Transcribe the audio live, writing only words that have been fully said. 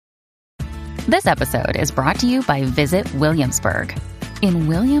This episode is brought to you by Visit Williamsburg. In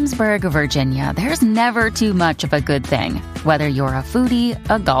Williamsburg, Virginia, there's never too much of a good thing. Whether you're a foodie,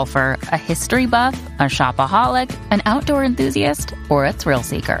 a golfer, a history buff, a shopaholic, an outdoor enthusiast, or a thrill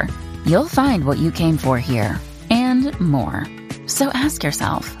seeker, you'll find what you came for here and more. So ask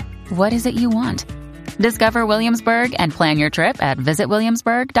yourself, what is it you want? Discover Williamsburg and plan your trip at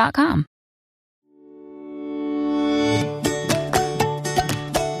visitwilliamsburg.com.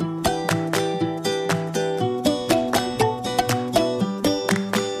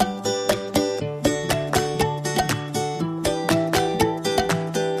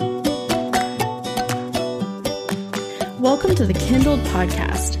 Welcome to the Kindled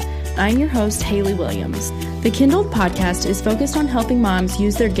Podcast. I'm your host, Haley Williams. The Kindled Podcast is focused on helping moms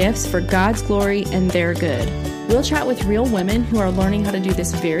use their gifts for God's glory and their good. We'll chat with real women who are learning how to do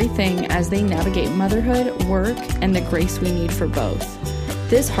this very thing as they navigate motherhood, work, and the grace we need for both.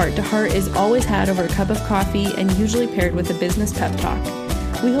 This heart-to-heart is always had over a cup of coffee and usually paired with a business pep talk.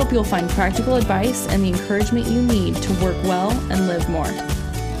 We hope you'll find practical advice and the encouragement you need to work well and live more.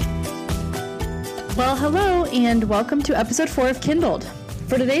 Well, hello, and welcome to episode 4 of Kindled.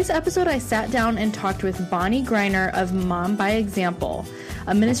 For today's episode, I sat down and talked with Bonnie Greiner of Mom by Example,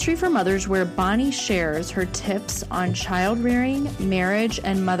 a ministry for mothers where Bonnie shares her tips on child rearing, marriage,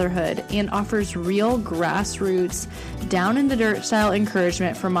 and motherhood, and offers real grassroots, down-in-the-dirt style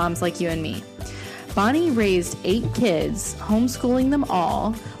encouragement for moms like you and me. Bonnie raised 8 kids, homeschooling them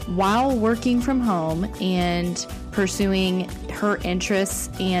all, while working from home and pursuing her interests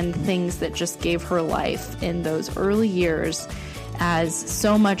and things that just gave her life in those early years, as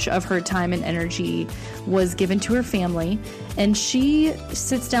so much of her time and energy was given to her family. And she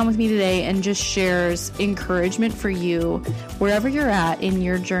sits down with me today and just shares encouragement for you wherever you're at in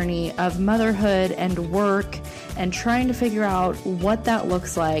your journey of motherhood and work and trying to figure out what that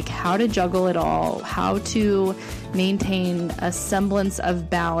looks like, how to juggle it all, how to maintain a semblance of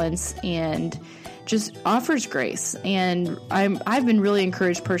balance, and just offers grace. And I've been really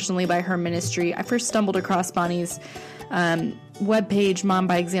encouraged personally by her ministry. I first stumbled across Bonnie's webpage, Mom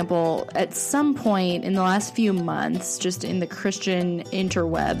by Example, at some point in the last few months, just in the Christian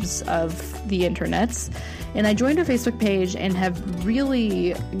interwebs of the internets. And I joined her Facebook page and have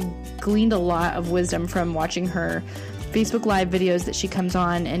really gleaned a lot of wisdom from watching her Facebook Live videos that she comes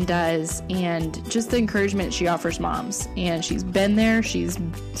on and does, and just the encouragement she offers moms. And she's been there, she's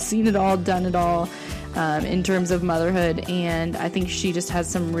seen it all, done it all in terms of motherhood, and I think she just has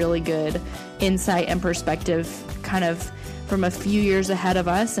some really good insight and perspective kind of from a few years ahead of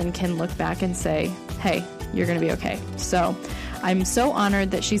us, and can look back and say, hey, you're going to be okay. So I'm so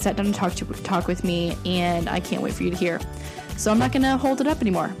honored that she sat down and talk with me, and I can't wait for you to hear. So I'm not going to hold it up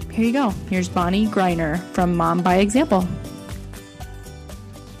anymore. Here you go. Here's Bonnie Greiner from Mom by Example.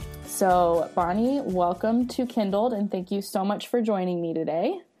 So Bonnie, welcome to Kindled, and thank you so much for joining me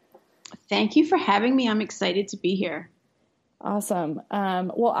today. Thank you for having me. I'm excited to be here. Awesome.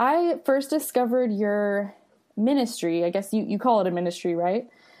 Well, I first discovered your ministry. I guess you call it a ministry, right?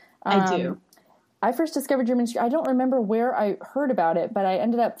 I do. I first discovered your ministry. I don't remember where I heard about it, but I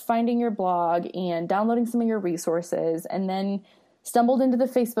ended up finding your blog and downloading some of your resources, and then stumbled into the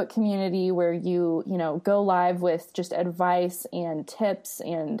Facebook community where you go live with just advice and tips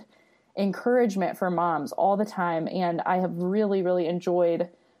and encouragement for moms all the time. And I have really, really enjoyed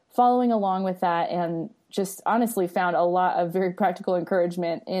following along with that, and just honestly found a lot of very practical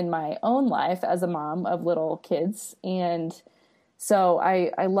encouragement in my own life as a mom of little kids. And so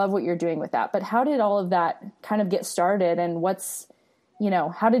I love what you're doing with that. But how did all of that kind of get started, and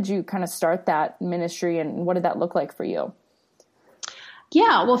how did you kind of start that ministry, and what did that look like for you?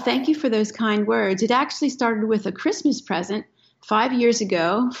 Yeah, well, thank you for those kind words. It actually started with a Christmas present 5 years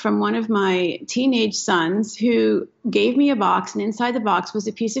ago from one of my teenage sons, who gave me a box, and inside the box was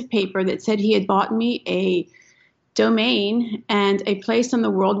a piece of paper that said he had bought me a domain and a place on the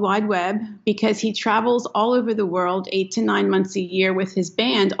World Wide Web because he travels all over the world 8 to 9 months a year with his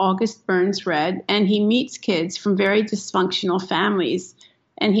band, August Burns Red, and he meets kids from very dysfunctional families.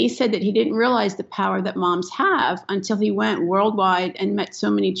 And he said that he didn't realize the power that moms have until he went worldwide and met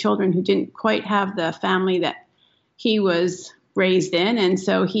so many children who didn't quite have the family that he was raised in. And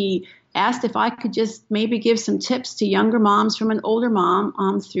so he asked if I could just maybe give some tips to younger moms from an older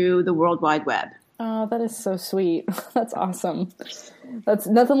mom through the World Wide Web. Oh, that is so sweet. That's awesome. That's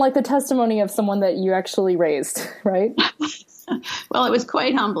nothing like the testimony of someone that you actually raised, right? Well, it was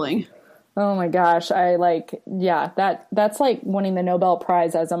quite humbling. Oh my gosh. That's like winning the Nobel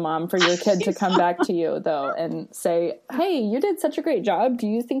Prize as a mom for your kid to come back to you though and say, hey, you did such a great job. Do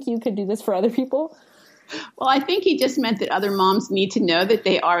you think you could do this for other people? Well, I think he just meant that other moms need to know that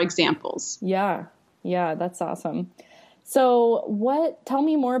they are examples. Yeah. Yeah. That's awesome. So tell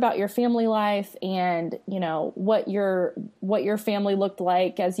me more about your family life and, what your family looked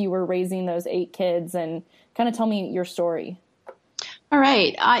like as you were raising those 8 kids, and kind of tell me your story. All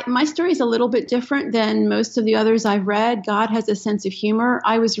right. My story is a little bit different than most of the others I've read. God has a sense of humor.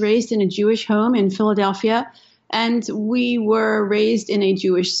 I was raised in a Jewish home in Philadelphia, and we were raised in a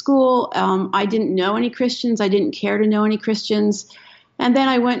Jewish school. I didn't know any Christians. I didn't care to know any Christians. And then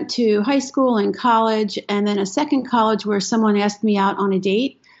I went to high school and college, and then a second college where someone asked me out on a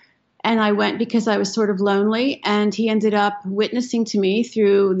date. And I went because I was sort of lonely, and he ended up witnessing to me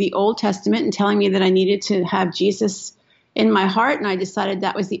through the Old Testament and telling me that I needed to have Jesus in my heart. And I decided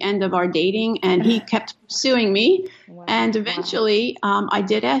that was the end of our dating, and he kept pursuing me. Wow. And eventually I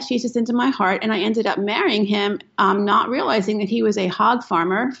did ask Jesus into my heart, and I ended up marrying him, not realizing that he was a hog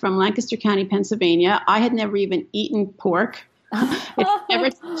farmer from Lancaster County, Pennsylvania. I had never even eaten pork. It never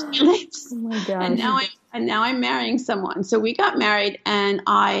touched my lips. Oh my gosh. And now I'm marrying someone. So we got married, and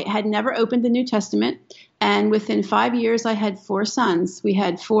I had never opened the New Testament. And within 5 years, I had 4 sons. We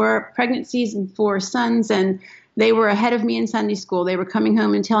had 4 pregnancies and 4 sons, and they were ahead of me in Sunday school. They were coming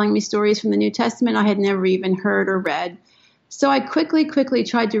home and telling me stories from the New Testament I had never even heard or read. So I quickly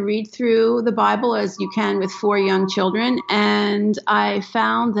tried to read through the Bible, as you can with 4 young children, and I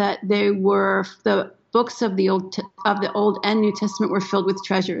found that they were the books of the Old and New Testament were filled with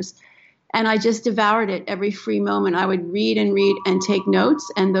treasures. And I just devoured it every free moment. I would read and take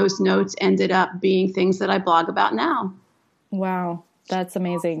notes, and those notes ended up being things that I blog about now. Wow, that's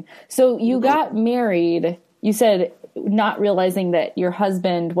amazing. So you got married, you said, not realizing that your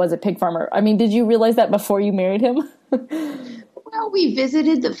husband was a pig farmer. I mean, did you realize that before you married him? Well, we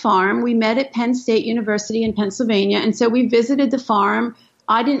visited the farm. We met at Penn State University in Pennsylvania, and so we visited the farm.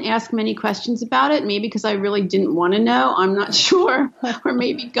 I didn't ask many questions about it, maybe because I really didn't want to know. I'm not sure. Or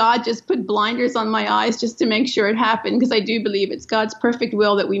maybe God just put blinders on my eyes just to make sure it happened, because I do believe it's God's perfect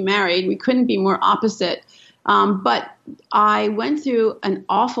will that we married. We couldn't be more opposite. But I went through an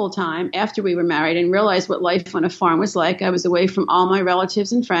awful time after we were married and realized what life on a farm was like. I was away from all my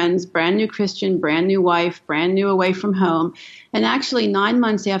relatives and friends, brand new Christian, brand new wife, brand new away from home. And actually 9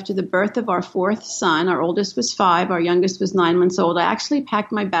 months after the birth of our 4th son, our oldest was 5, our youngest was 9 months old, I actually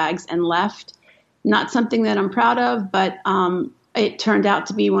packed my bags and left. Not something that I'm proud of, but it turned out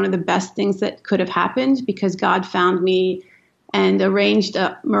to be one of the best things that could have happened, because God found me and arranged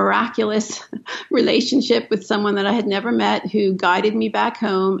a miraculous relationship with someone that I had never met, who guided me back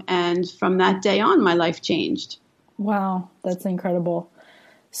home. And from that day on, my life changed. Wow, that's incredible.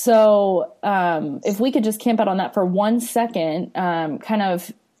 So if we could just camp out on that for 1 second, I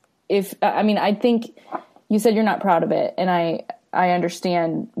think you said you're not proud of it, and I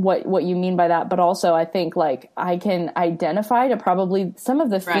understand what you mean by that, but also I think I can identify to probably some of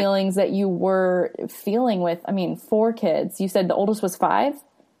the feelings that you were feeling with, 4 kids. You said the oldest was 5?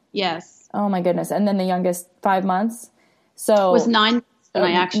 Yes. Oh my goodness. And then the youngest 5 months. So it was 9 months when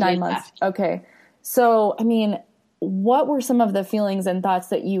I actually 9 months. left. Okay. So, what were some of the feelings and thoughts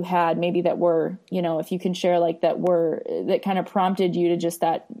that you had, maybe that were, if you can share, that kind of prompted you to just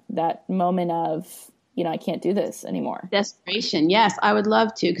that moment of, I can't do this anymore? Desperation. Yes, I would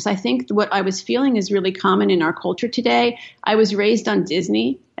love to, because I think what I was feeling is really common in our culture today. I was raised on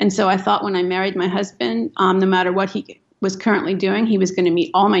Disney, and so I thought when I married my husband, no matter what he was currently doing, he was going to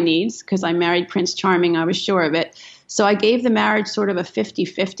meet all my needs, because I married Prince Charming. I was sure of it. So I gave the marriage sort of a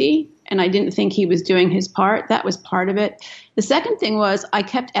 50-50, and I didn't think he was doing his part. That was part of it. The second thing was I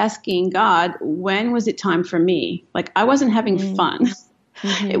kept asking God, when was it time for me? I wasn't having fun.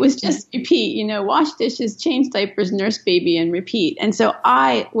 Mm-hmm. It was just repeat, wash dishes, change diapers, nurse baby, and repeat. And so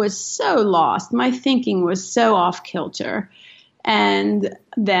I was so lost. My thinking was so off kilter. And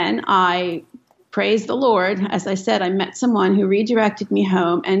then I praised the Lord. As I said, I met someone who redirected me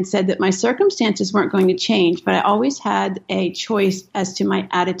home and said that my circumstances weren't going to change, but I always had a choice as to my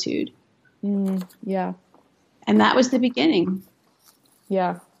attitude. Yeah. And that was the beginning.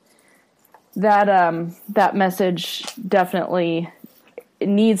 Yeah. That message definitely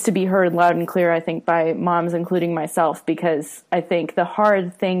needs to be heard loud and clear, I think, by moms, including myself, because I think the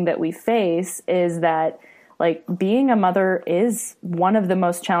hard thing that we face is that being a mother is one of the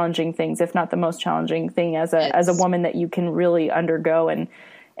most challenging things, if not the most challenging thing as a woman that you can really undergo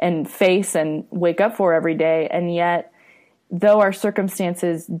and face and wake up for every day. And yet, though our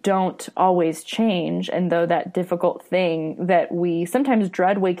circumstances don't always change, and though that difficult thing that we sometimes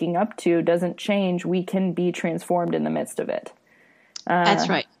dread waking up to doesn't change, we can be transformed in the midst of it. That's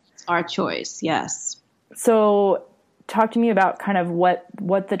right. It's our choice. Yes. So talk to me about kind of what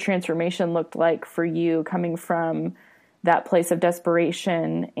the transformation looked like for you coming from that place of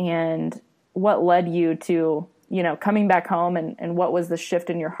desperation, and what led you to, coming back home, and what was the shift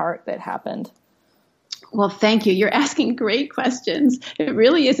in your heart that happened? Well, thank you. You're asking great questions. It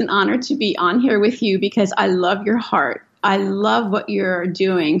really is an honor to be on here with you because I love your heart. I love what you're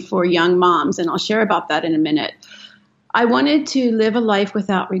doing for young moms, and I'll share about that in a minute. I wanted to live a life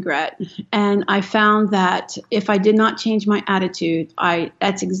without regret, and I found that if I did not change my attitude,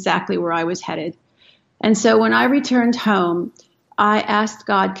 that's exactly where I was headed. And so when I returned home, I asked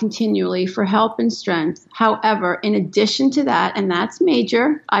God continually for help and strength. However, in addition to that, and that's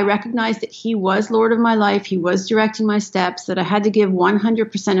major, I recognized that He was Lord of my life. He was directing my steps, that I had to give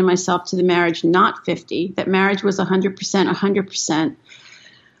 100% of myself to the marriage, not 50%, that marriage was 100%, 100%.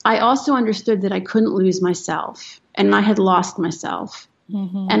 I also understood that I couldn't lose myself, and I had lost myself.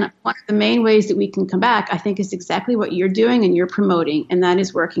 Mm-hmm. And one of the main ways that we can come back, I think, is exactly what you're doing and you're promoting, and that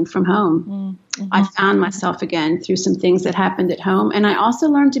is working from home. Mm-hmm. I found myself again through some things that happened at home, and I also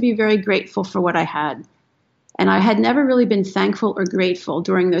learned to be very grateful for what I had. And I had never really been thankful or grateful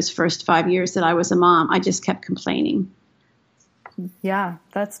during those first 5 years that I was a mom. I just kept complaining. Yeah,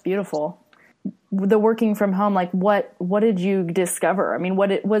 that's beautiful. The working from home, like what did you discover? I mean,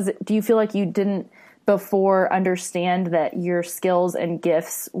 do you feel like you didn't before understand that your skills and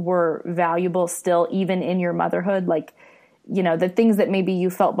gifts were valuable still, even in your motherhood? Like, the things that maybe you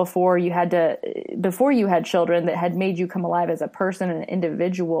felt before you had children that had made you come alive as a person and an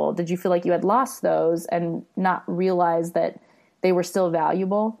individual, did you feel like you had lost those and not realize that they were still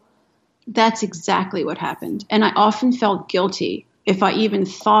valuable? That's exactly what happened. And I often felt guilty if I even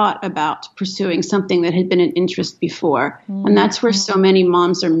thought about pursuing something that had been an interest before. Mm-hmm. And that's where so many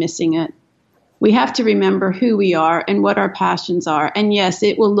moms are missing it. We have to remember who we are and what our passions are. And yes,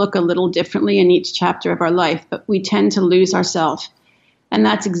 it will look a little differently in each chapter of our life, but we tend to lose ourselves. And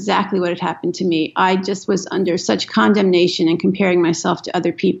that's exactly what had happened to me. I just was under such condemnation and comparing myself to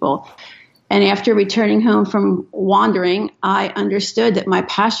other people. And after returning home from wandering, I understood that my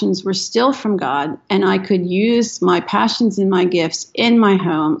passions were still from God, and I could use my passions and my gifts in my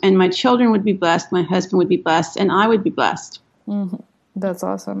home, and my children would be blessed, my husband would be blessed, and I would be blessed. Mm-hmm. That's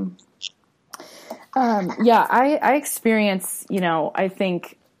awesome. I experience, I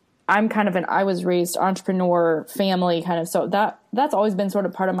think I'm kind of I was raised entrepreneur family kind of, so that's always been sort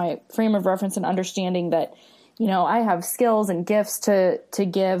of part of my frame of reference and understanding that, I have skills and gifts to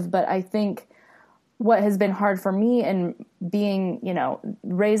give, but I think what has been hard for me in being,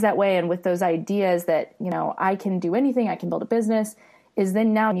 raised that way and with those ideas that, I can do anything, I can build a business, is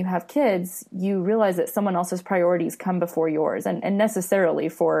then now when you have kids, you realize that someone else's priorities come before yours, and necessarily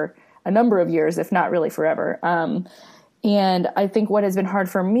for a number of years, if not really forever. And I think what has been hard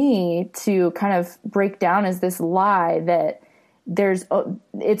for me to kind of break down is this lie that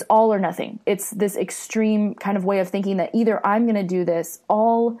it's all or nothing. It's this extreme kind of way of thinking that either I'm going to do this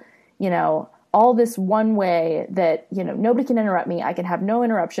all this one way that, nobody can interrupt me. I can have no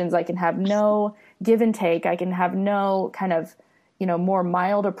interruptions. I can have no give and take. I can have no kind of, more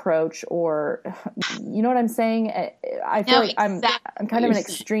mild approach, or, you know what I'm saying? I feel like I'm kind of an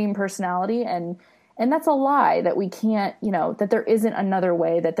extreme personality, and that's a lie that we can't, that there isn't another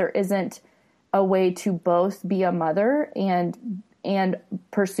way, that there isn't a way to both be a mother and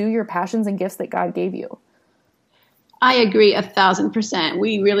pursue your passions and gifts that God gave you. I agree 1,000%.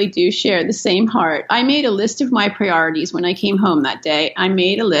 We really do share the same heart. I made a list of my priorities when I came home that day. I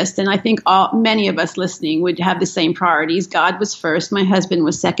made a list, and I think many of us listening would have the same priorities. God was first, my husband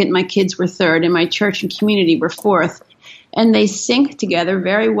was second, my kids were third, and my church and community were fourth. And they sync together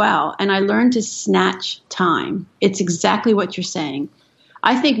very well. And I learned to snatch time. It's exactly what you're saying.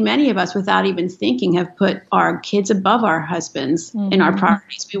 I think many of us, without even thinking, have put our kids above our husbands in our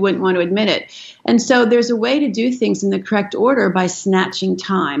priorities. We wouldn't want to admit it. And so there's a way to do things in the correct order by snatching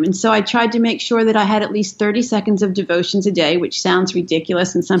time. And so I tried to make sure that I had at least 30 seconds of devotions a day, which sounds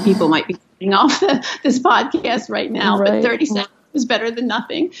ridiculous, and some people might be getting off this podcast right now, right. But 30 seconds was better than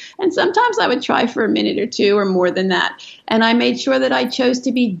nothing. And sometimes I would try for a minute or two or more than that. And I made sure that I chose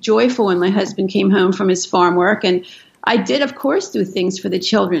to be joyful when my husband came home from his farm work. And I did, of course, do things for the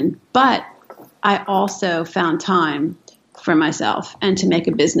children, but I also found time for myself and to make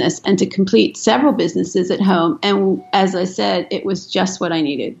a business and to complete several businesses at home. And as I said, it was just what I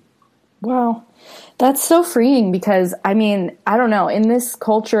needed. Wow. That's so freeing because, I don't know, in this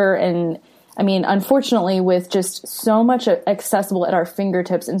culture and unfortunately with just so much accessible at our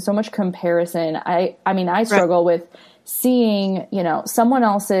fingertips and so much comparison, I struggle with seeing, someone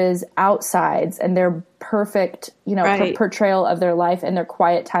else's outsides and their perfect, portrayal of their life and their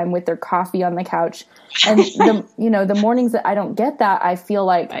quiet time with their coffee on the couch. And the mornings that I don't get that, I feel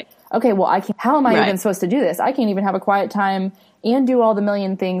like, okay, well, how am I even supposed to do this? I can't even have a quiet time and do all the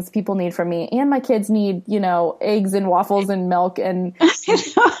million things people need from me. And my kids need, eggs and waffles and milk. And,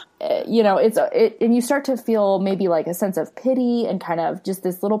 and you start to feel maybe like a sense of pity and kind of just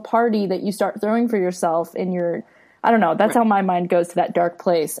this little party that you start throwing for yourself in your, I don't know. That's how my mind goes to that dark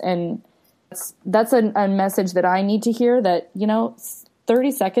place. And that's a message that I need to hear, that,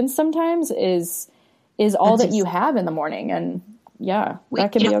 30 seconds sometimes is all that you have in the morning. And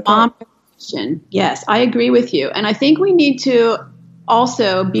that can be okay. Yes, I agree with you. And I think we need to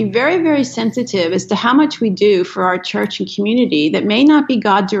also be very, very sensitive as to how much we do for our church and community that may not be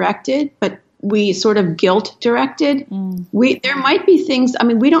God directed, but we sort of guilt directed. There might be things,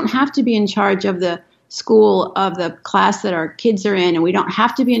 we don't have to be in charge of the school of the class that our kids are in, and we don't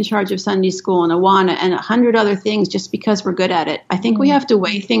have to be in charge of Sunday school and Awana and 100 other things just because we're good at it. I think we have to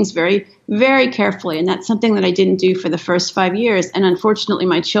weigh things very, very carefully, and that's something that I didn't do for the first 5 years. And unfortunately,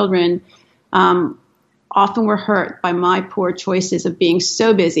 my children often were hurt by my poor choices of being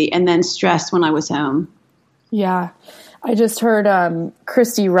so busy and then stressed when I was home. Yeah. I just heard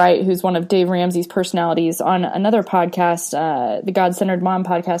Christy Wright, who's one of Dave Ramsey's personalities, on another podcast, the God-Centered Mom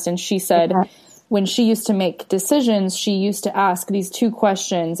podcast, and she said when she used to make decisions, she used to ask these two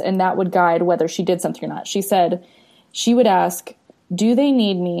questions, and that would guide whether she did something or not. She said she would ask, do they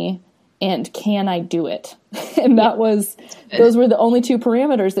need me, and can I do it? And those were the only two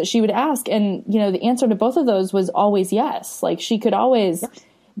parameters that she would ask. And, the answer to both of those was always yes. Like, she could always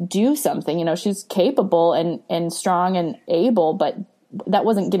do something, she's capable and strong and able, but that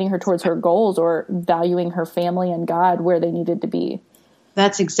wasn't getting her towards her goals or valuing her family and God where they needed to be.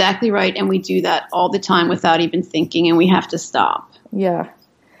 That's exactly right. And we do that all the time without even thinking, and we have to stop. Yeah,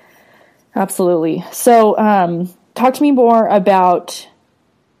 absolutely. So talk to me more about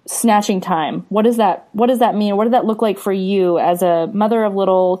snatching time. What does that mean? What did that look like for you as a mother of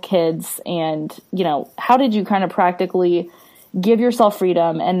little kids? And, how did you kind of practically give yourself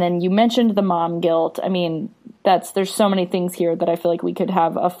freedom? And then you mentioned the mom guilt. There's so many things here that I feel like we could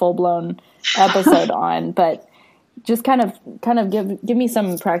have a full-blown episode on, but just kind of give me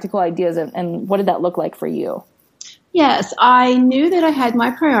some practical ideas and what did that look like for you? Yes, I knew that I had my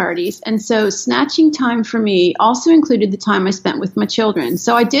priorities, and so snatching time for me also included the time I spent with my children.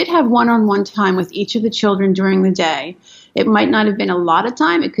 So I did have one-on-one time with each of the children during the day. It might not have been a lot of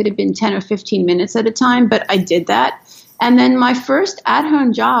time. It could have been 10 or 15 minutes at a time, but I did that. And then my first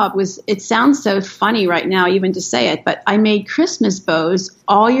at-home job it sounds so funny right now even to say it, but I made Christmas bows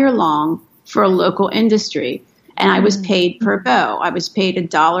all year long for a local industry. And I was paid per bow. I was paid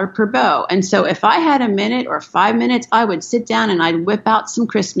 $1 per bow. And so if I had a minute or 5 minutes, I would sit down and I'd whip out some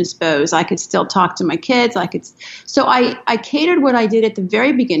Christmas bows. I could still talk to my kids. So I catered what I did at the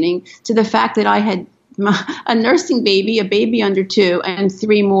very beginning to the fact that I had a nursing baby, a baby under 2, and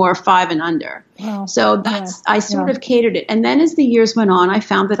 3 more 5 and under. Wow. So I sort of catered it. And then as the years went on, I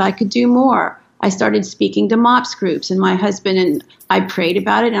found that I could do more. I started speaking to MOPS groups, and my husband and I prayed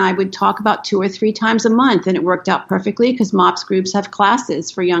about it, and I would talk about 2 or 3 times a month, and it worked out perfectly because MOPS groups have classes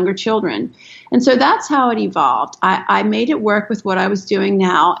for younger children. And so that's how it evolved. I made it work with what I was doing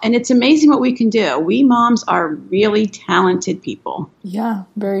now, and it's amazing what we can do. We moms are really talented people. Yeah,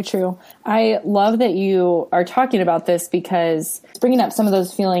 very true. I love that you are talking about this because it's bringing up some of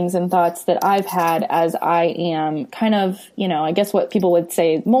those feelings and thoughts that I've had as I am kind of, I guess what people would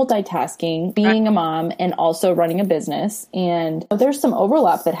say multitasking, being a mom and also running a business. And there's some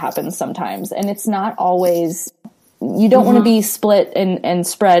overlap that happens sometimes, and it's not always, you don't want to be split and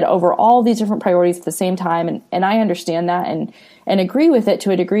spread over all these different priorities at the same time. And I understand that and agree with it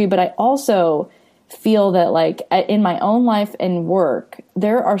to a degree, but I also feel that like in my own life and work,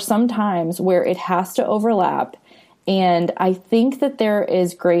 there are some times where it has to overlap. And I think that there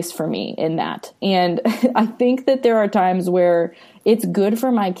is grace for me in that. And I think that there are times where it's good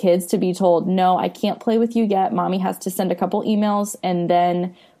for my kids to be told, no, I can't play with you yet. Mommy has to send a couple emails and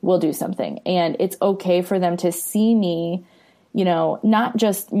then we'll do something. And it's okay for them to see me, not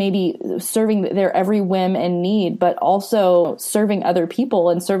just maybe serving their every whim and need, but also serving other people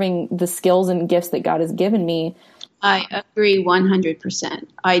and serving the skills and gifts that God has given me. I agree 100%.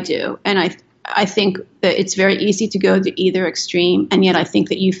 I do. And I think that it's very easy to go to either extreme, and yet I think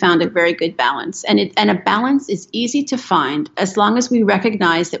that you found a very good balance. And a balance is easy to find as long as we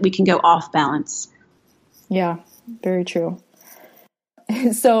recognize that we can go off balance. Yeah, very true.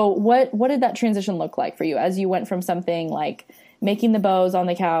 So what did that transition look like for you as you went from something like making the bows on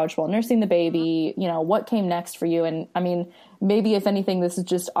the couch while nursing the baby, you know, what came next for you? And I mean, maybe if anything, this is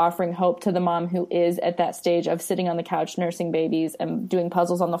just offering hope to the mom who is at that stage of sitting on the couch, nursing babies and doing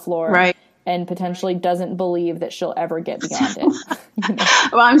puzzles on the floor. Right. And potentially doesn't believe that she'll ever get beyond it. You know?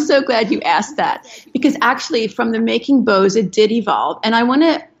 Well, I'm so glad you asked that, because actually from the making bows, it did evolve. And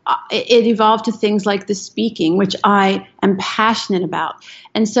it evolved to things like the speaking, which I am passionate about.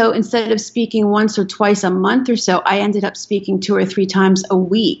 And so instead of speaking once or twice a month or so, I ended up speaking 2 or 3 times a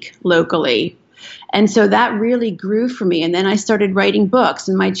week locally. And so that really grew for me. And then I started writing books,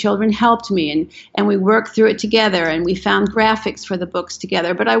 and my children helped me, and we worked through it together, and we found graphics for the books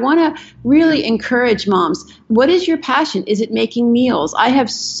together. But I want to really encourage moms. What is your passion? Is it making meals? I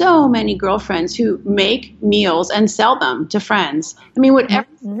have so many girlfriends who make meals and sell them to friends. I mean, whatever.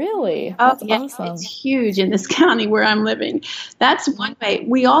 Really? That's awesome. It's huge in this county where I'm living. That's one way.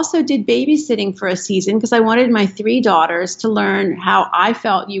 We also did babysitting for a season because I wanted my 3 daughters to learn how I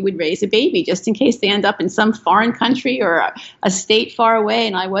felt you would raise a baby, just in case they end up in some foreign country or a state far away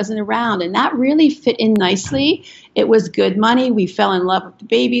and I wasn't around. And that really fit in nicely. It was good money. We fell in love with the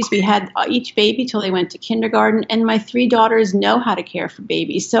babies. We had each baby till they went to kindergarten, and my 3 daughters know how to care for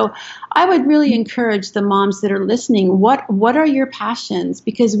babies. So I would really encourage the moms that are listening, what are your passions?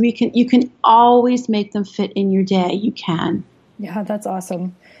 Because you can always make them fit in your day. You can. Yeah, that's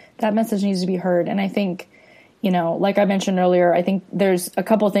awesome. That message needs to be heard. And I think, you know, like I mentioned earlier, I think there's a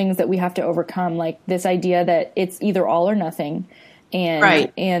couple of things that we have to overcome, like this idea that it's either all or nothing. And,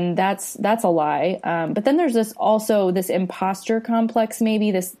 right. And that's a lie. But then there's this imposter complex,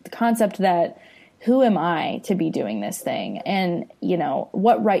 maybe this concept that who am I to be doing this thing? And, you know,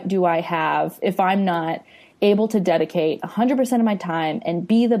 what right do I have if I'm not able to dedicate 100% of my time and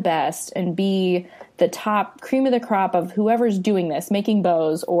be the best and be the top cream of the crop of whoever's doing this, making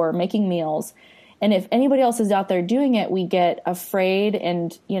bows or making meals. And if anybody else is out there doing it, we get afraid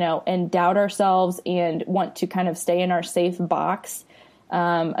and, you know, and doubt ourselves and want to kind of stay in our safe box.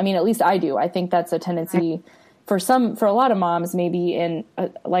 I mean, at least I do. I think that's a tendency for a lot of moms, maybe. And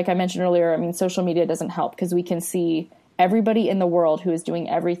like I mentioned earlier, I mean, social media doesn't help because we can see everybody in the world who is doing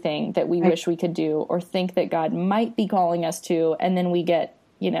everything that we wish we could do or think that God might be calling us to. And then we get,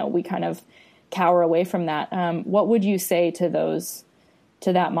 you know, we kind of cower away from that. What would you say to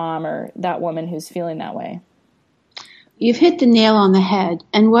that mom or that woman who's feeling that way? You've hit the nail on the head.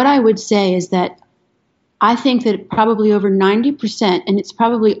 And what I would say is that I think that probably over 90%, and it's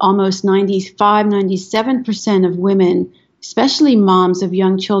probably almost 95, 97% of women, especially moms of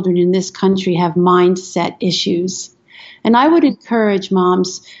young children in this country, have mindset issues. And I would encourage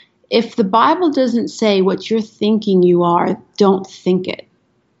moms, if the Bible doesn't say what you're thinking you are, don't think it.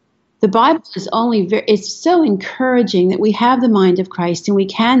 The Bible is it's so encouraging that we have the mind of Christ and we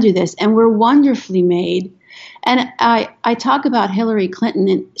can do this, and we're wonderfully made. And I talk about Hillary Clinton,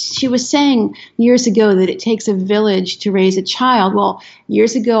 and she was saying years ago that it takes a village to raise a child. Well,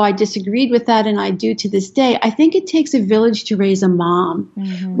 years ago I disagreed with that, and I do to this day. I think it takes a village to raise a mom.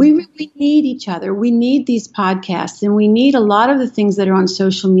 Mm-hmm. We really need each other. We need these podcasts, and we need a lot of the things that are on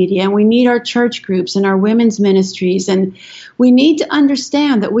social media, and we need our church groups and our women's ministries, and we need to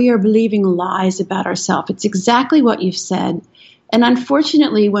understand that we are believing lies about ourselves. It's exactly what you've said. And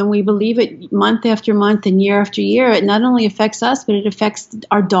unfortunately, when we believe it month after month and year after year, it not only affects us, but it affects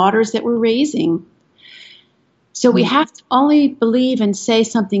our daughters that we're raising. So we have to only believe and say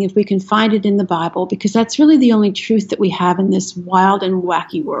something if we can find it in the Bible, because that's really the only truth that we have in this wild and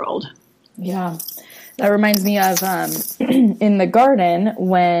wacky world. Yeah. That reminds me of in the garden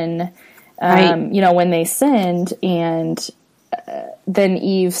when, you know, when they sinned and then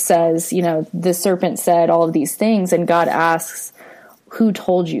Eve says, you know, the serpent said all of these things, and God asks, who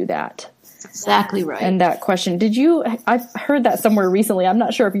told you that? Exactly right. And that question, I've heard that somewhere recently. I'm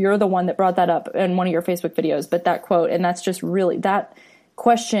not sure if you're the one that brought that up in one of your Facebook videos, but that quote, and that's just really, that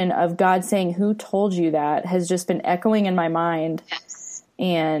question of God saying, who told you that, has just been echoing in my mind. Yes.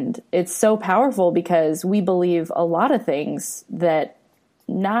 And it's so powerful because we believe a lot of things that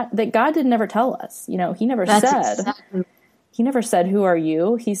God did never tell us. You know, he never said. Exactly. He never said, who are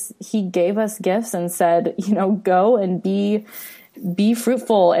you? He gave us gifts and said, you know, go and be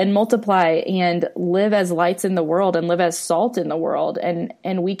fruitful and multiply and live as lights in the world and live as salt in the world. And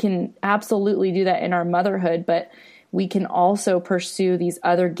we can absolutely do that in our motherhood, but we can also pursue these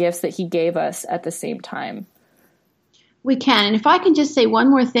other gifts that he gave us at the same time. We can. And if I can just say one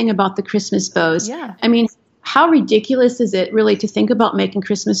more thing about the Christmas bows. Yeah. I mean, how ridiculous is it really to think about making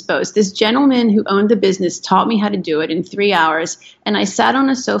Christmas bows? This gentleman who owned the business taught me how to do it in 3 hours, and I sat on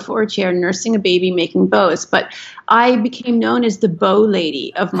a sofa or chair nursing a baby making bows. But I became known as the bow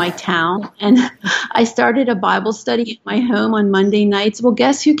lady of my town, and I started a Bible study at my home on Monday nights. Well,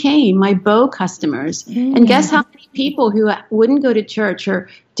 guess who came? My bow customers. And guess how many people who wouldn't go to church or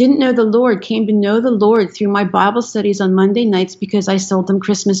didn't know the Lord came to know the Lord through my Bible studies on Monday nights because I sold them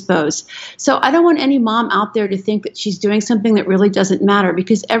Christmas bows. So I don't want any mom out there to think that she's doing something that really doesn't matter,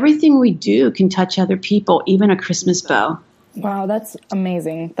 because everything we do can touch other people, even a Christmas bow. Wow, that's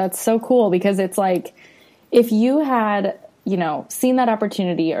amazing. That's so cool, because it's like, if you had, seen that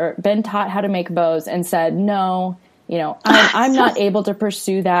opportunity or been taught how to make bows and said, no, I'm not able to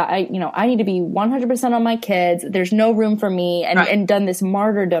pursue that. I need to be 100% on my kids. There's no room for me. And done this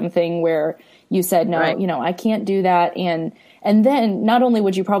martyrdom thing where you said, no, I can't do that. And then not only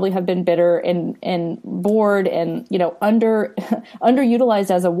would you probably have been bitter and bored and,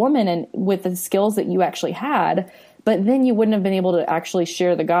 underutilized as a woman and with the skills that you actually had, but then you wouldn't have been able to actually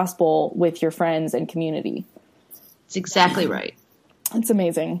share the gospel with your friends and community. It's exactly right. It's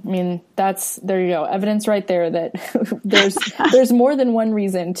amazing. I mean, there you go. Evidence right there that there's more than one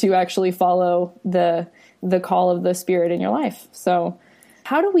reason to actually follow the call of the Spirit in your life. So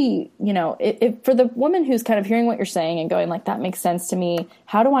how do we, if for the woman who's kind of hearing what you're saying and going like, that makes sense to me,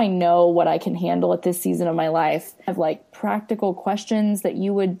 how do I know what I can handle at this season of my life? Have like practical questions that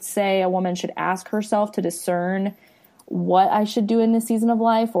you would say a woman should ask herself to discern what I should do in this season of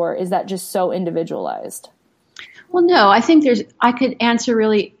life? Or is that just so individualized? Well, no, I think I could answer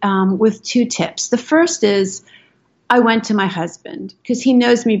really with 2 tips. The first is I went to my husband because he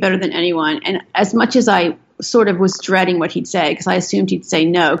knows me better than anyone. And as much as I sort of was dreading what he'd say, because I assumed he'd say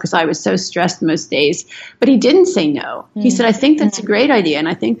no because I was so stressed most days, but he didn't say no. He said, I think that's a great idea. And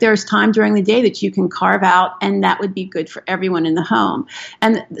I think there's time during the day that you can carve out, and that would be good for everyone in the home.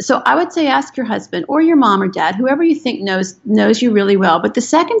 And so I would say ask your husband or your mom or dad, whoever you think knows you really well. But the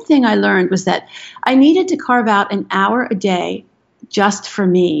second thing I learned was that I needed to carve out an hour a day just for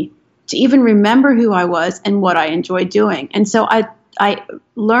me, to even remember who I was and what I enjoyed doing. And so I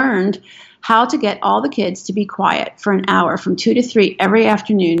learned how to get all the kids to be quiet for an hour from 2 to 3 every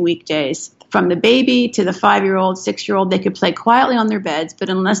afternoon, weekdays. From the baby to the 5-year-old, 6-year-old, they could play quietly on their beds, but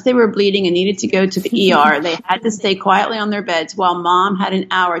unless they were bleeding and needed to go to the ER, they had to stay quietly on their beds while mom had an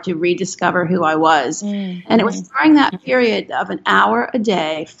hour to rediscover who I was. And it was during that period of an hour a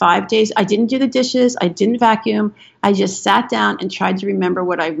day, 5 days. I didn't do the dishes. I didn't vacuum. I just sat down and tried to remember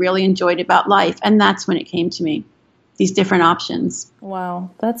what I really enjoyed about life. And that's when it came to me. These different options. Wow,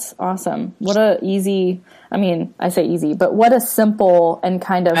 that's awesome. What a easy, I say easy, but what a simple and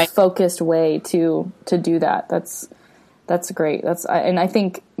kind of focused way to do that. That's great. And I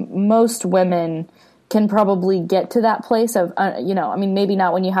think most women can probably get to that place of, maybe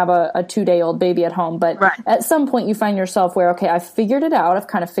not when you have a 2-day-old baby at home, but at some point you find yourself where, okay, I've figured it out. I've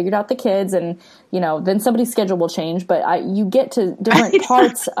kind of figured out the kids, and, then somebody's schedule will change, but you get to different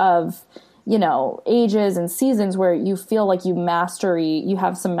parts of ages and seasons where you feel like you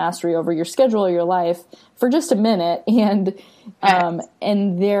have some mastery over your schedule or your life for just a minute. And,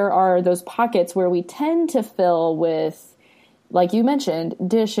 and there are those pockets where we tend to fill with, like you mentioned,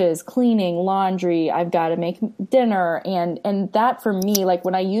 dishes, cleaning, laundry. I've got to make dinner. And that for me, like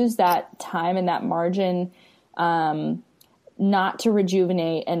when I use that time and that margin, not to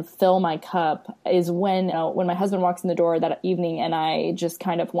rejuvenate and fill my cup is when my husband walks in the door that evening and I just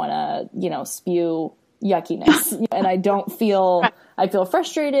kind of want to, spew yuckiness and I feel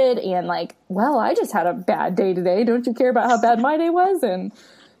frustrated and like, well, I just had a bad day today. Don't you care about how bad my day was? And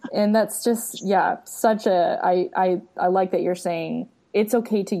that's just, I like that you're saying it's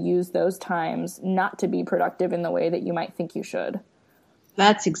okay to use those times not to be productive in the way that you might think you should.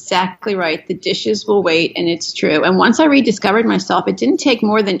 That's exactly right. The dishes will wait, and it's true. And once I rediscovered myself, it didn't take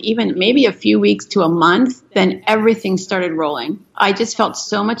more than even maybe a few weeks to a month, then everything started rolling. I just felt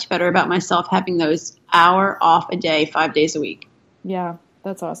so much better about myself having those hour off a day, 5 days a week. Yeah,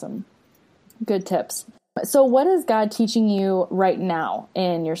 that's awesome. Good tips. So what is God teaching you right now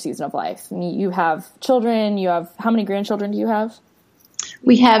in your season of life? I mean, you have children. How many grandchildren do you have?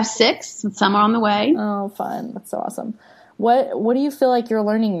 We have 6. Some are on the way. Oh, fun. That's so awesome. What do you feel like you're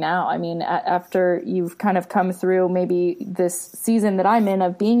learning now? I mean, after you've kind of come through maybe this season that I'm in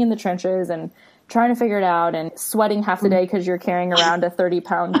of being in the trenches and trying to figure it out and sweating half the day because you're carrying around a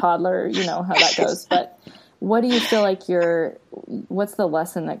 30-pound toddler, you know how that goes. But what do you feel like what's the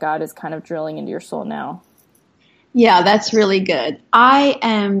lesson that God is kind of drilling into your soul now? Yeah, that's really good. I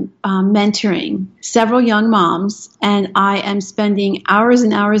am mentoring several young moms, and I am spending hours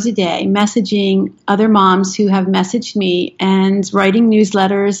and hours a day messaging other moms who have messaged me and writing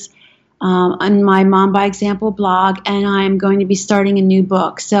newsletters on my Mom by Example blog, and I'm going to be starting a new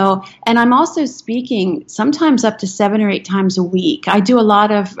book. So, and I'm also speaking sometimes up to 7 or 8 times a week. I do a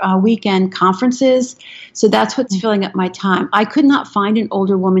lot of weekend conferences, so that's what's filling up my time. I could not find an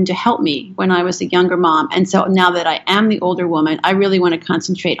older woman to help me when I was a younger mom, and so now that I am the older woman, I really want to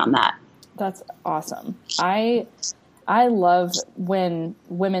concentrate on that. That's awesome. I love when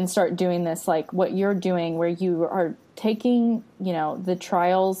women start doing this, like what you're doing, where you are taking, the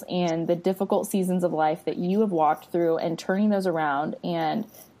trials and the difficult seasons of life that you have walked through and turning those around and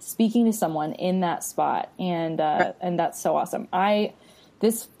speaking to someone in that spot. And that's so awesome.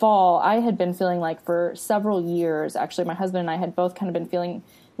 This fall, I had been feeling like for several years, actually, my husband and I had both kind of been feeling,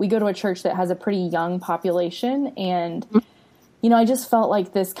 we go to a church that has a pretty young population, and I just felt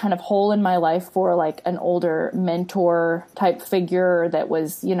like this kind of hole in my life for like an older mentor type figure that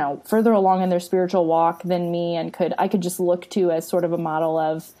was, further along in their spiritual walk than me, and I could just look to as sort of a model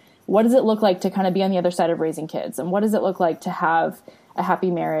of what does it look like to kind of be on the other side of raising kids, and what does it look like to have a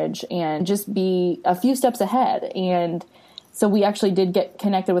happy marriage and just be a few steps ahead. And so we actually did get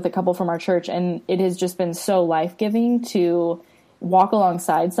connected with a couple from our church, and it has just been so life-giving to walk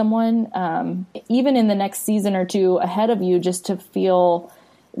alongside someone, even in the next season or two ahead of you, just to feel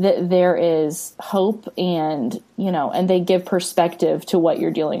that there is hope and they give perspective to what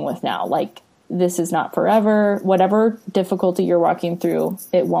you're dealing with now. Like, this is not forever. Whatever difficulty you're walking through,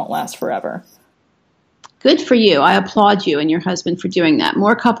 it won't last forever. Good for you. I applaud you and your husband for doing that.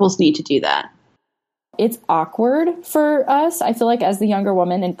 More couples need to do that. It's awkward for us, I feel like, as the younger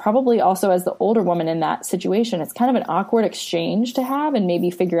woman, and probably also as the older woman in that situation. It's kind of an awkward exchange to have, and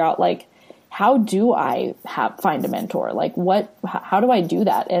maybe figure out, like, how do I find a mentor? Like, how do I do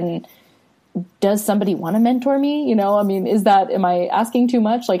that? And does somebody want to mentor me? Am I asking too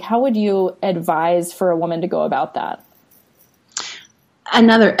much? Like, how would you advise for a woman to go about that?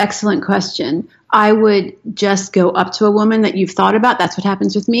 Another excellent question. I would just go up to a woman that you've thought about. That's what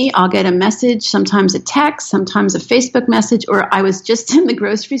happens with me. I'll get a message, sometimes a text, sometimes a Facebook message, or I was just in the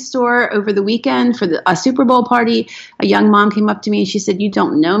grocery store over the weekend for a Super Bowl party. A young mom came up to me and she said, "You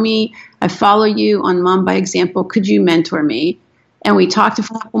don't know me. I follow you on Mom by Example. Could you mentor me?" And we talked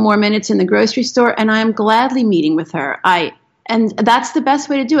for a couple more minutes in the grocery store, and I am gladly meeting with her. And that's the best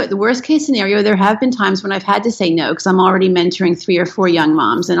way to do it. The worst case scenario, there have been times when I've had to say no because I'm already mentoring 3 or 4 young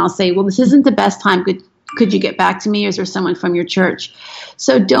moms. And I'll say, well, this isn't the best time. Could you get back to me? Or is there someone from your church?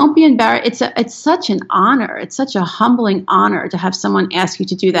 So don't be embarrassed. It's such an honor. It's such a humbling honor to have someone ask you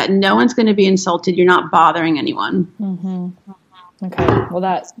to do that. No one's going to be insulted. You're not bothering anyone. Mm-hmm. Okay. Well,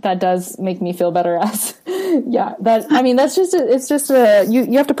 that does make me feel better that's just,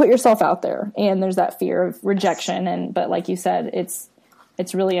 you have to put yourself out there, and there's that fear of rejection. But like you said, it's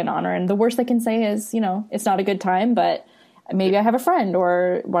really an honor. And the worst they can say is, it's not a good time, but maybe I have a friend,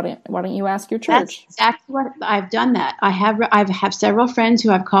 or why don't you ask your church? That's exactly what I've done. That I have several friends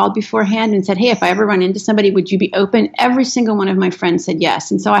who I've called beforehand and said, hey, if I ever run into somebody, would you be open? Every single one of my friends said yes.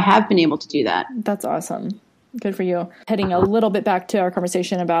 And so I have been able to do that. That's awesome. Good for you. Heading a little bit back to our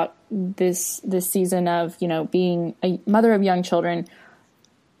conversation about this season of, being a mother of young children.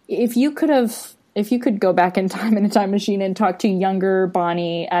 If you could go back in time in a time machine and talk to younger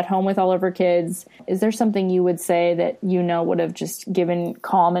Bonnie at home with all of her kids, is there something you would say that would have just given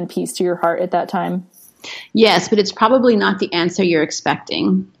calm and peace to your heart at that time? Yes, but it's probably not the answer you're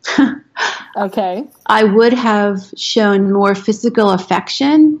expecting. Okay. I would have shown more physical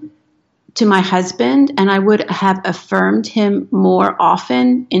affection to my husband, and I would have affirmed him more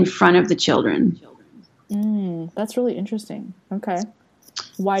often in front of the children. That's really interesting. Okay.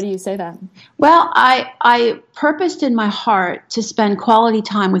 Why do you say that? Well, I purposed in my heart to spend quality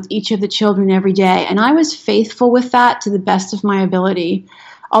time with each of the children every day, and I was faithful with that to the best of my ability.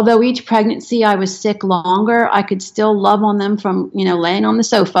 Although each pregnancy I was sick longer, I could still love on them from, laying on the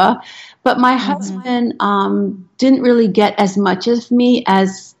sofa. But my husband didn't really get as much of me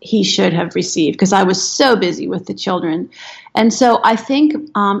as he should have received because I was so busy with the children. And so I think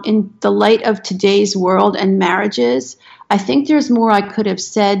in the light of today's world and marriages, I think there's more I could have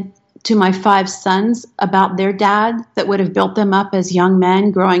said to my 5 sons about their dad that would have built them up as young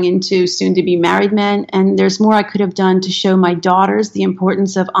men growing into soon-to-be married men. And there's more I could have done to show my daughters the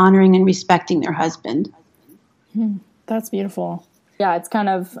importance of honoring and respecting their husband. That's beautiful. Yeah, it's kind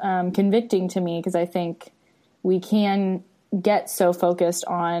of convicting to me because I think we can get so focused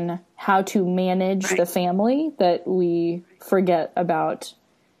on how to manage the family that we forget about,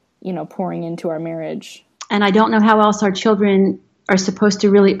 pouring into our marriage. And I don't know how else our children are supposed to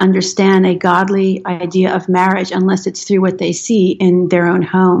really understand a godly idea of marriage unless it's through what they see in their own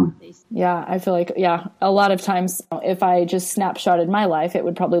home. Yeah, I feel like, a lot of times if I just snapshotted my life, it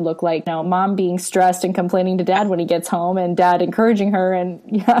would probably look like, mom being stressed and complaining to dad when he gets home and dad encouraging her. And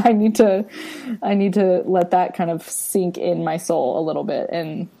I need to let that kind of sink in my soul a little bit.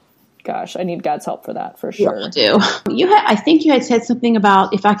 And gosh, I need God's help for that, for sure. You do. I think you had said something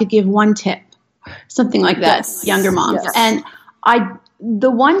about if I could give one tip, something like that, yes. younger moms. Yes. And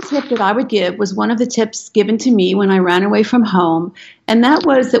the one tip that I would give was one of the tips given to me when I ran away from home. And that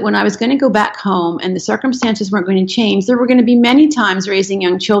was that when I was going to go back home and the circumstances weren't going to change, there were going to be many times raising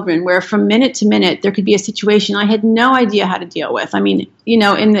young children where from minute to minute, there could be a situation I had no idea how to deal with. I mean, in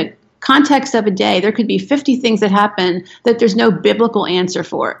the context of a day, there could be 50 things that happen that there's no biblical answer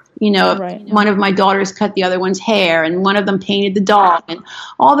for. Right. One of my daughters cut the other one's hair and one of them painted the dog and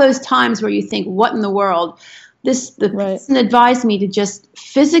all those times where you think, what in the world? The person advised me to just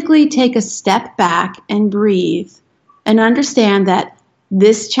physically take a step back and breathe and understand that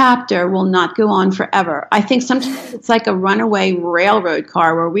this chapter will not go on forever. I think sometimes it's like a runaway railroad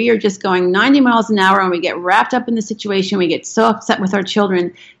car where we are just going 90 miles an hour and we get wrapped up in the situation. We get so upset with our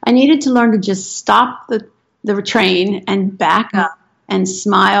children. I needed to learn to just stop the train and back up and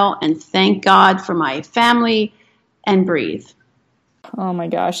smile and thank God for my family and breathe. Oh my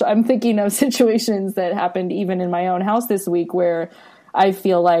gosh. I'm thinking of situations that happened even in my own house this week where I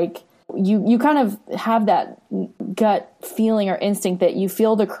feel like you kind of have that gut feeling or instinct that you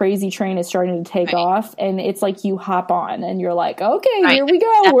feel the crazy train is starting to take off, and it's like you hop on and you're like, okay, here we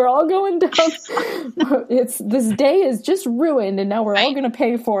go. We're all going down. This day is just ruined and now we're all going to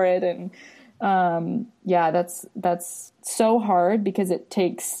pay for it. And that's so hard because it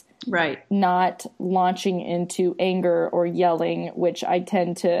takes not launching into anger or yelling, which I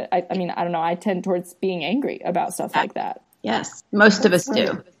tend to, I don't know, I tend towards being angry about stuff like that. Yes, most of us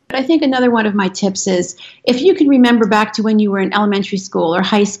do. But I think another one of my tips is if you can remember back to when you were in elementary school or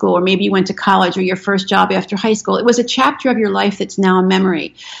high school, or maybe you went to college or your first job after high school, it was a chapter of your life that's now a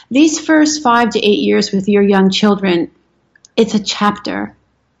memory. These first 5 to 8 years with your young children, it's a chapter.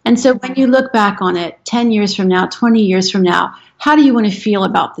 And so when you look back on it 10 years from now, 20 years from now, how do you want to feel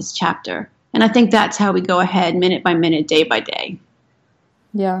about this chapter? And I think that's how we go ahead minute by minute, day by day.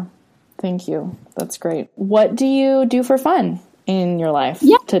 Yeah. Thank you. That's great. What do you do for fun in your life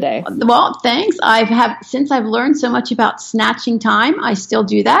today? Well, thanks. Since I've learned so much about snatching time, I still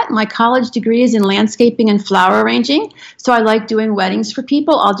do that. My college degree is in landscaping and flower arranging. So I like doing weddings for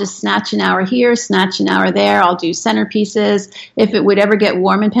people. I'll just snatch an hour here, snatch an hour there. I'll do centerpieces. If it would ever get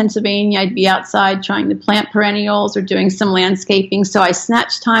warm in Pennsylvania, I'd be outside trying to plant perennials or doing some landscaping. So I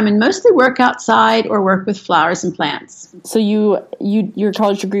snatch time and mostly work outside or work with flowers and plants. So your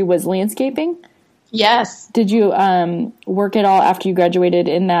college degree was landscaping? Yes. Did you work at all after you graduated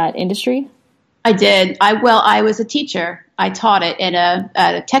in that industry? I did. I was a teacher. I taught it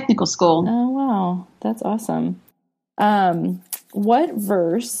at a technical school. Oh, wow. That's awesome. What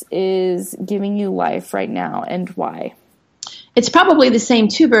verse is giving you life right now and why? It's probably the same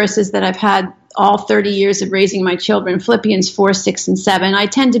two verses that I've had all 30 years of raising my children, Philippians 4, 6, and 7. I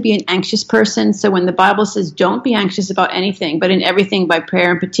tend to be an anxious person, so when the Bible says don't be anxious about anything, but in everything by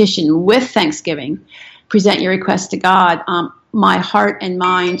prayer and petition with thanksgiving, present your requests to God, my heart and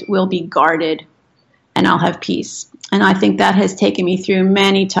mind will be guarded and I'll have peace. And I think that has taken me through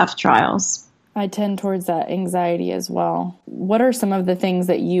many tough trials. I tend towards that anxiety as well. What are some of the things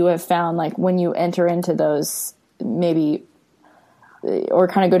that you have found, like when you enter into those maybe or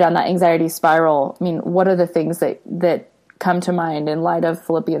kind of go down that anxiety spiral? I mean, what are the things that come to mind in light of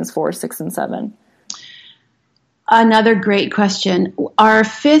Philippians 4, 6, and 7? Another great question. Our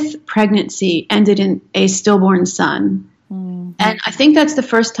 5th pregnancy ended in a stillborn son. Mm-hmm. And I think that's the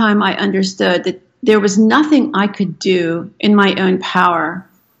first time I understood that there was nothing I could do in my own power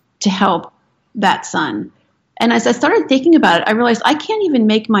to help that son. And as I started thinking about it, I realized I can't even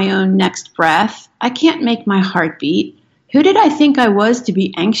make my own next breath. I can't make my heart beat. Who did I think I was to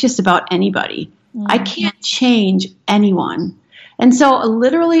be anxious about anybody? Mm-hmm. I can't change anyone. And so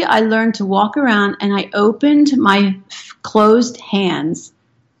literally I learned to walk around and I opened my closed hands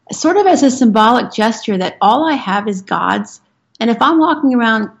sort of as a symbolic gesture that all I have is God's. And if I'm walking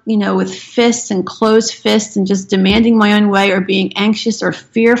around, with fists and closed fists and just demanding my own way or being anxious or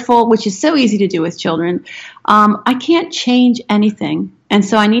fearful, which is so easy to do with children, I can't change anything. And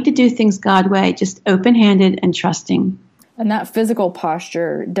so I need to do things God's way, just open-handed and trusting. And that physical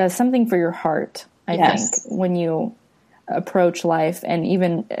posture does something for your heart, I think, when you approach life and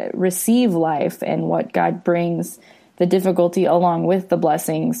even receive life and what God brings, the difficulty along with the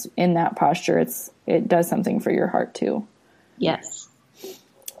blessings in that posture, it does something for your heart too. Yes.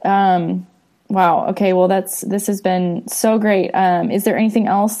 Wow. Okay. Well, this has been so great. Is there anything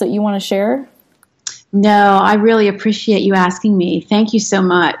else that you want to share? No, I really appreciate you asking me. Thank you so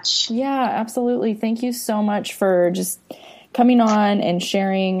much. Yeah, absolutely. Thank you so much for just coming on and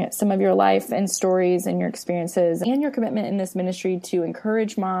sharing some of your life and stories and your experiences and your commitment in this ministry to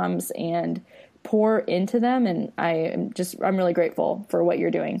encourage moms and pour into them. And I'm really grateful for what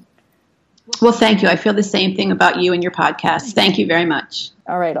you're doing. Well, thank you. I feel the same thing about you and your podcast. Thank you very much.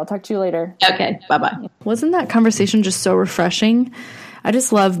 All right. I'll talk to you later. Okay. Bye-bye. Wasn't that conversation just so refreshing? I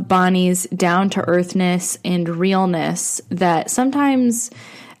just love Bonnie's down-to-earthness and realness that sometimes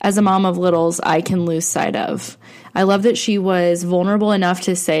as a mom of littles, I can lose sight of. I love that she was vulnerable enough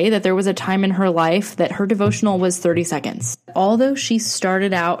to say that there was a time in her life that her devotional was 30 seconds. Although she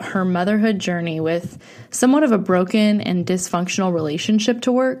started out her motherhood journey with somewhat of a broken and dysfunctional relationship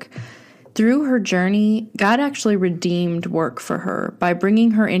to work, through her journey, God actually redeemed work for her by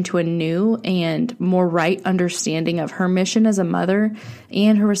bringing her into a new and more right understanding of her mission as a mother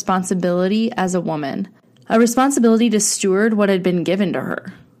and her responsibility as a woman. A responsibility to steward what had been given to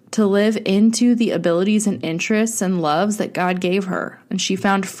her, to live into the abilities and interests and loves that God gave her. And she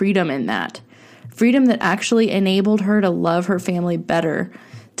found freedom in that. Freedom that actually enabled her to love her family better,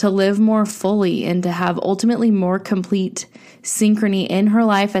 to live more fully, and to have ultimately more complete synchrony in her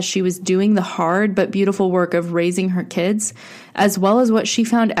life as she was doing the hard but beautiful work of raising her kids, as well as what she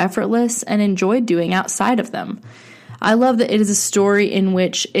found effortless and enjoyed doing outside of them. I love that it is a story in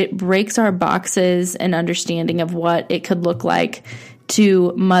which it breaks our boxes and understanding of what it could look like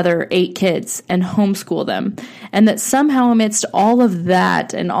to mother 8 kids and homeschool them. And that somehow amidst all of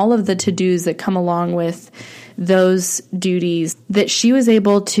that and all of the to-dos that come along with those duties, that she was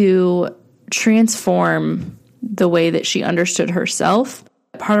able to transform the way that she understood herself.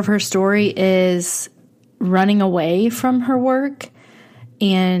 Part of her story is running away from her work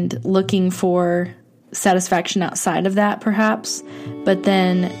and looking for satisfaction outside of that, perhaps, but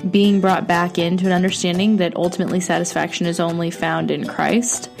then being brought back into an understanding that ultimately satisfaction is only found in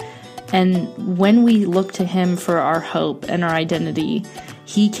Christ. And when we look to Him for our hope and our identity,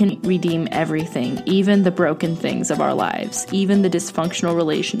 He can redeem everything, even the broken things of our lives, even the dysfunctional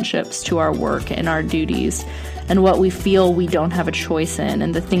relationships to our work and our duties, and what we feel we don't have a choice in,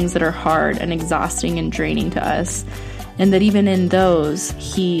 and the things that are hard and exhausting and draining to us. And that even in those,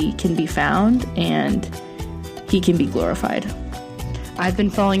 He can be found and He can be glorified. I've been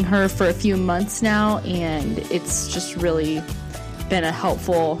following her for a few months now, and it's just really been a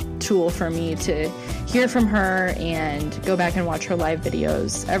helpful tool for me to hear from her and go back and watch her live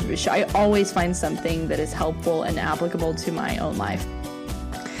videos. I always find something that is helpful and applicable to my own life.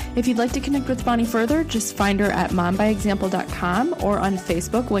 If you'd like to connect with Bonnie further, just find her at mombyexample.com or on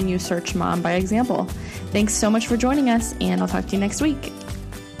Facebook when you search Mom by Example. Thanks so much for joining us, and I'll talk to you next week.